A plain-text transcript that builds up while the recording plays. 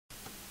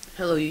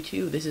Hello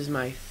YouTube, this is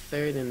my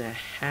third and a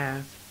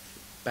half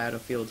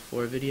Battlefield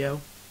 4 video,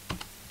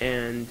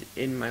 and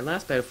in my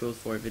last Battlefield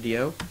 4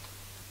 video,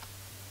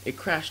 it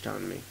crashed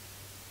on me.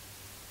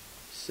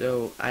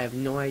 So I have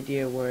no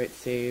idea where it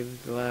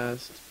saved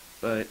last,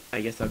 but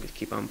I guess I'll just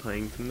keep on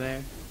playing from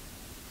there.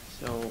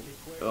 So,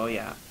 oh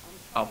yeah,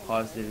 I'll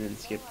pause it and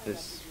skip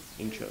this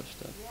intro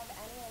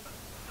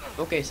stuff.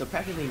 Okay, so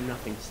practically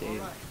nothing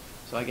saved,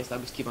 so I guess I'll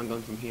just keep on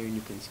going from here and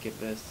you can skip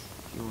this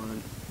if you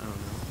want, I don't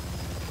know.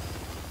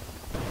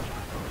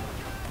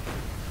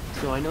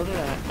 So I know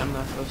that I'm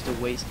not supposed to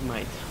waste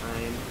my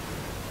time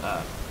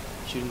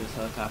shooting those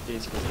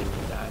helicopters because they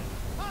will die.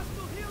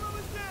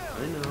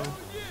 I know.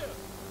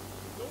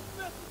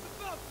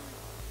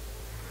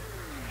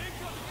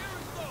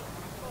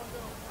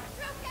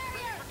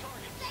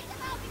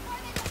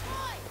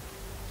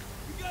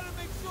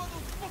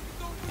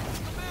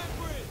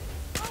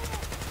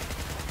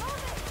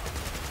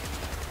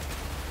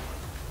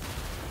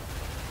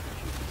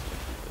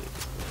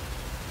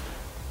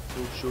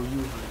 We'll show you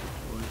how to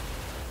deploy.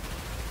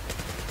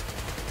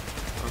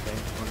 Okay,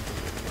 one thing.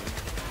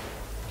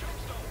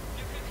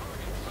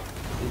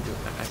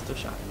 I still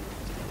shot him.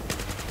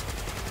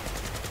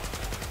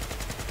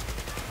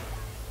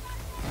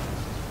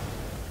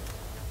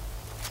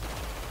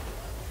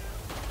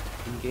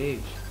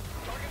 Engage.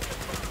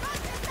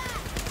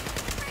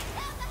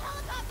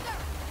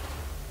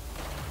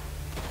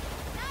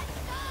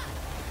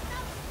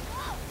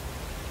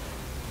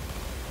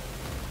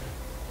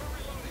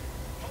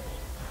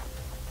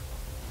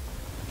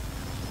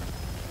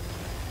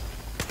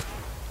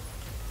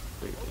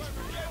 Wait,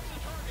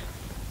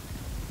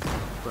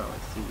 bro, I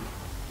see you.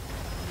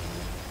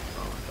 Oh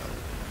my god.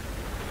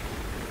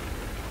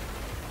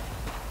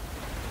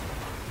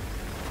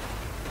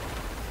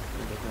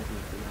 There's nothing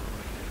to do now.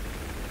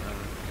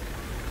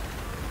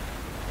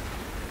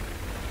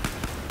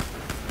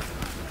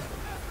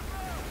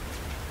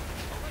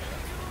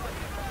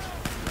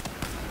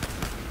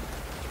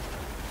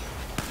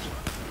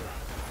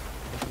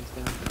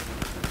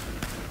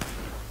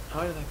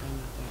 How did that guy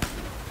not die?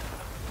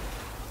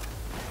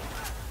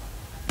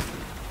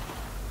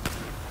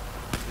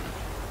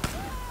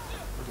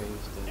 Okay,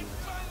 he's dead.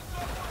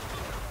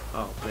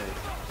 Oh, great.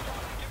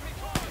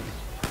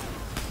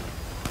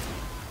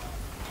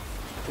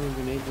 Throwing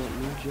grenades at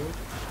me, jerk?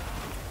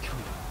 Come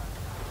on.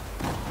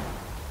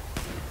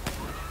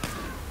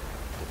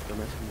 Don't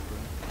mess with me, bro.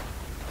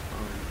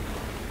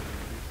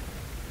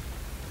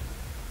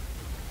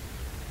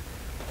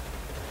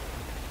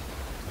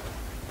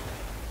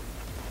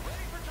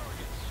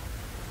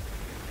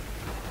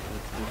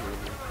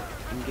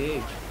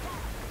 Engage.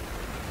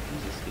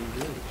 Jesus,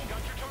 engage.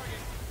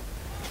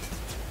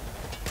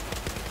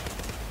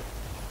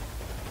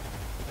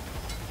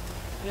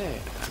 Hey,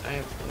 I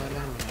have a lot of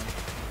ammo now.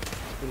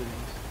 It's pretty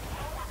nice.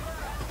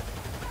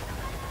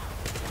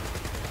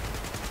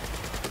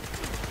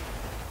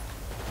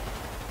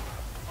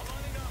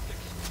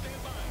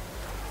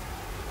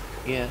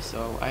 Yeah, so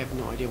I have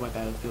no idea why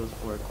Battlefield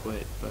 4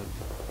 quit, but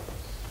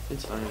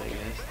it's fine, I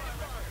guess.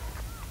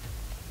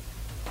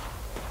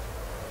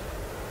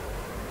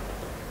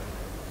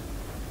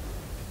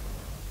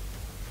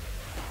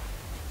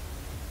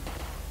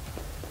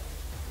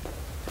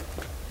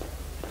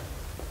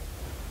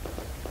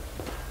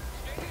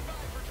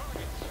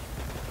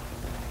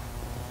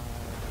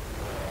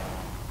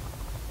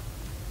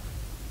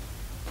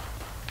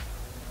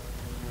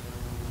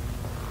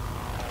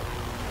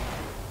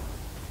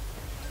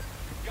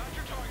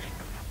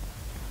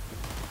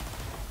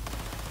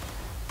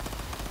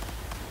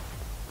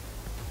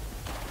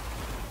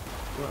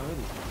 What are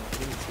these guys? I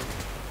didn't see them.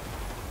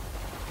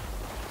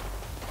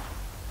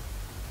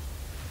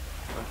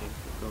 Okay,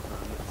 go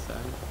around this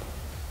side.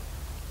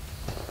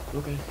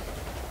 Okay.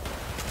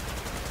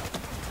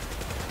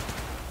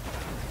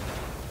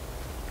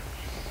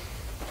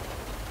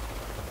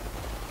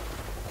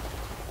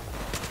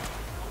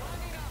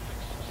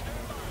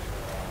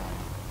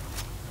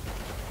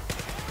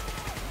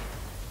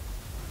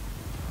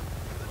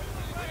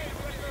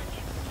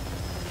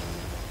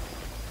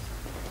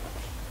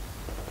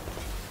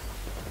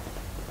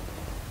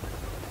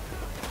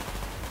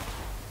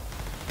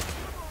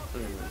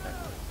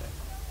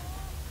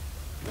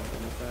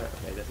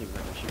 Okay, that's even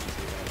like a shooting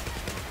right?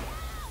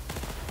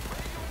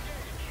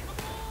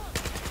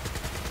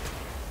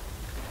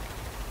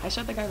 I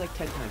shot that guy like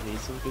 10 times and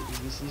he's so good.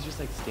 He's just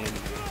like standing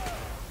there.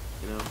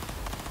 You know?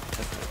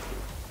 That's not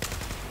cool.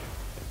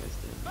 That guy's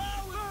standing.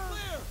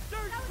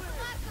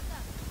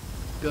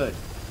 Good.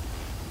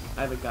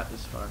 I haven't got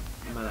this far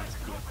in my last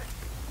kill.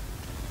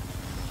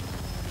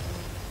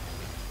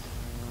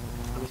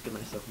 I'll just get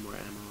myself more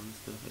ammo and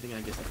stuff. I think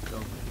I guess I could go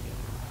again.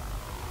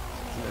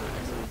 It's another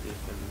excellent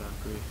defense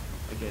Valkyrie.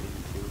 I get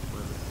into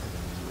whoever.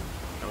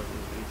 I wasn't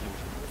even paying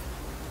attention.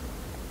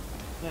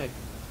 Heck,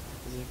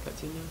 is it a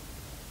cutscene now?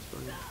 It's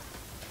funny.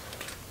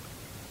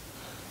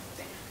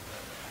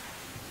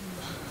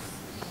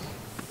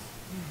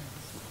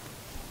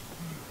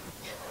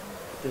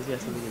 There's got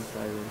something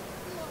inside there.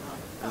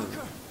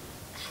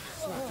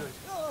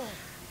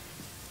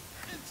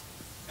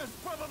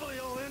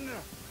 really all in there.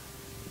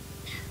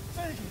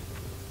 Take it.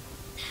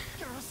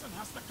 Garrison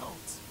has the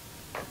codes.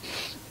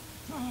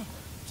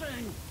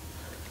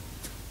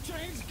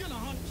 Jane's gonna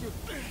hunt you.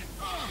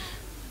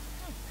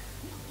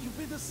 You'll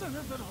be the center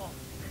of it all.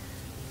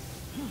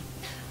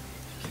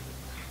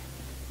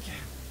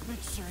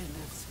 Make sure he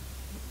lives.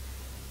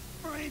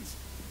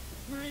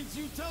 Marines,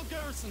 you tell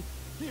Garrison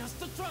he has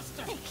to trust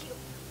her. Thank you.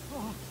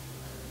 Oh.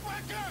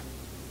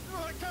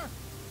 Riker,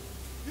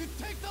 you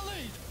take the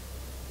lead.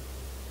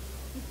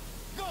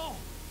 Go.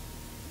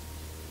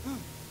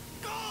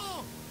 Go.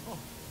 Oh.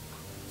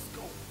 Let's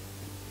go.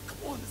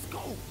 Come on, let's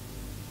go.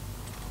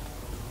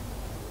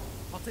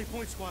 I'll take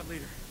point, squad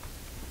leader.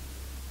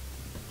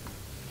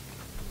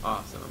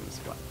 Awesome, I'm the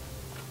squad.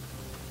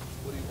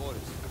 What are your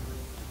orders?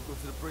 Go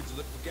to the bridge and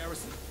look for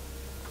Garrison?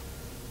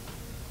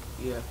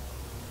 Yeah.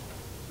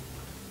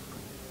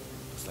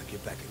 Looks like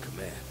you're back in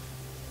command.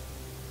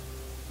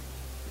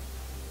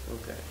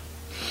 Okay.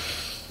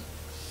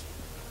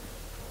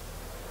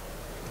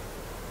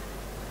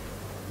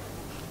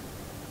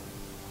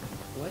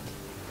 What?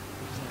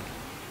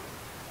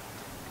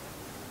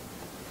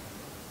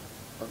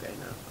 Okay,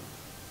 now.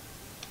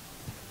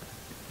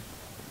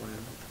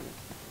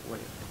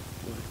 Wait.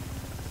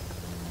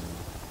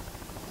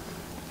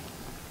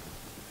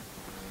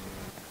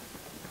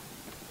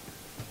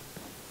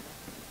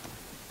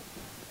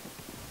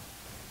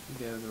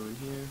 Okay, I'll go in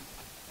here.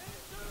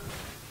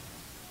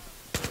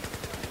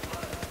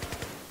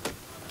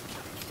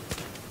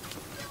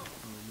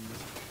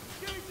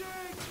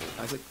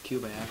 I clicked Q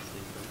by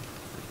accident, but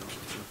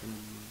nothing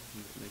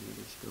letting me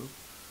go.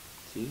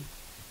 See?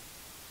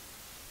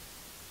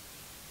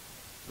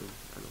 Oh,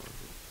 I don't want to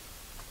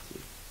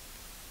see.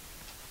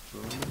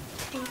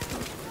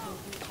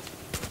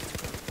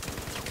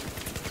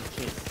 I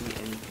can't see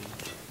anything.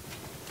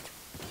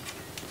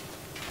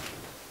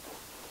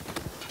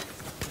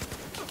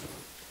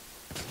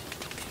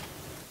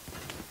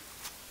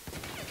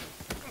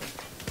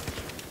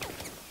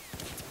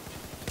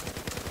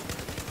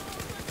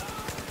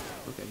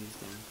 Okay, he's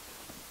done.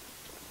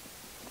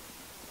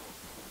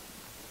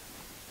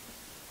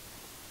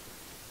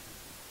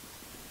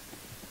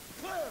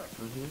 Clear.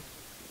 On here?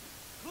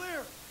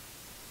 Clear.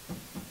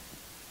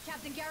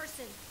 Captain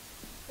Garrison,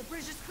 the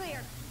bridge is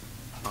clear.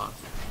 Awesome.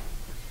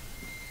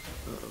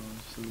 Uh-oh,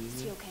 somebody Is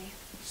he here? okay?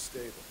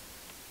 Stable.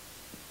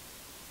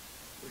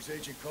 Where's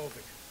Agent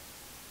Kovic?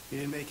 He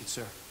didn't make it,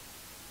 sir.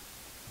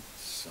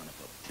 Son of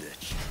a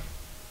bitch.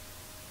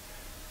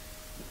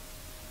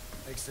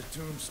 Thanks to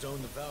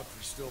Tombstone, the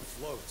Valkyrie still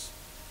floats.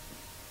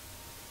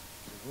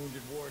 It's a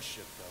wounded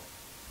warship, though.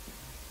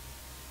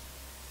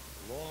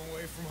 A long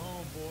way from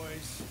home,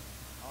 boys.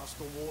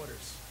 Hostile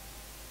waters.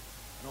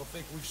 I don't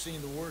think we've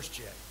seen the worst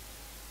yet.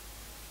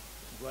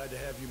 I'm glad to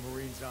have you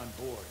Marines on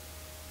board.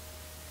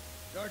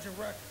 Sergeant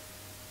Recker,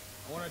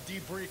 I want a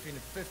debriefing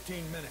in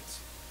 15 minutes.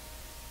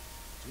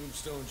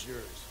 Tombstone's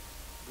yours.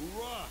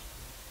 Hoorah!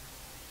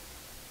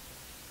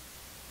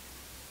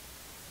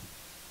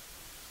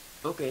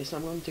 Okay, so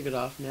I'm going to take it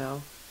off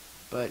now,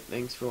 but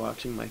thanks for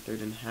watching my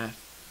third and a half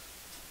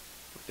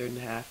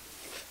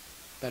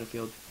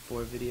Battlefield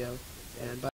 4 video, and bye.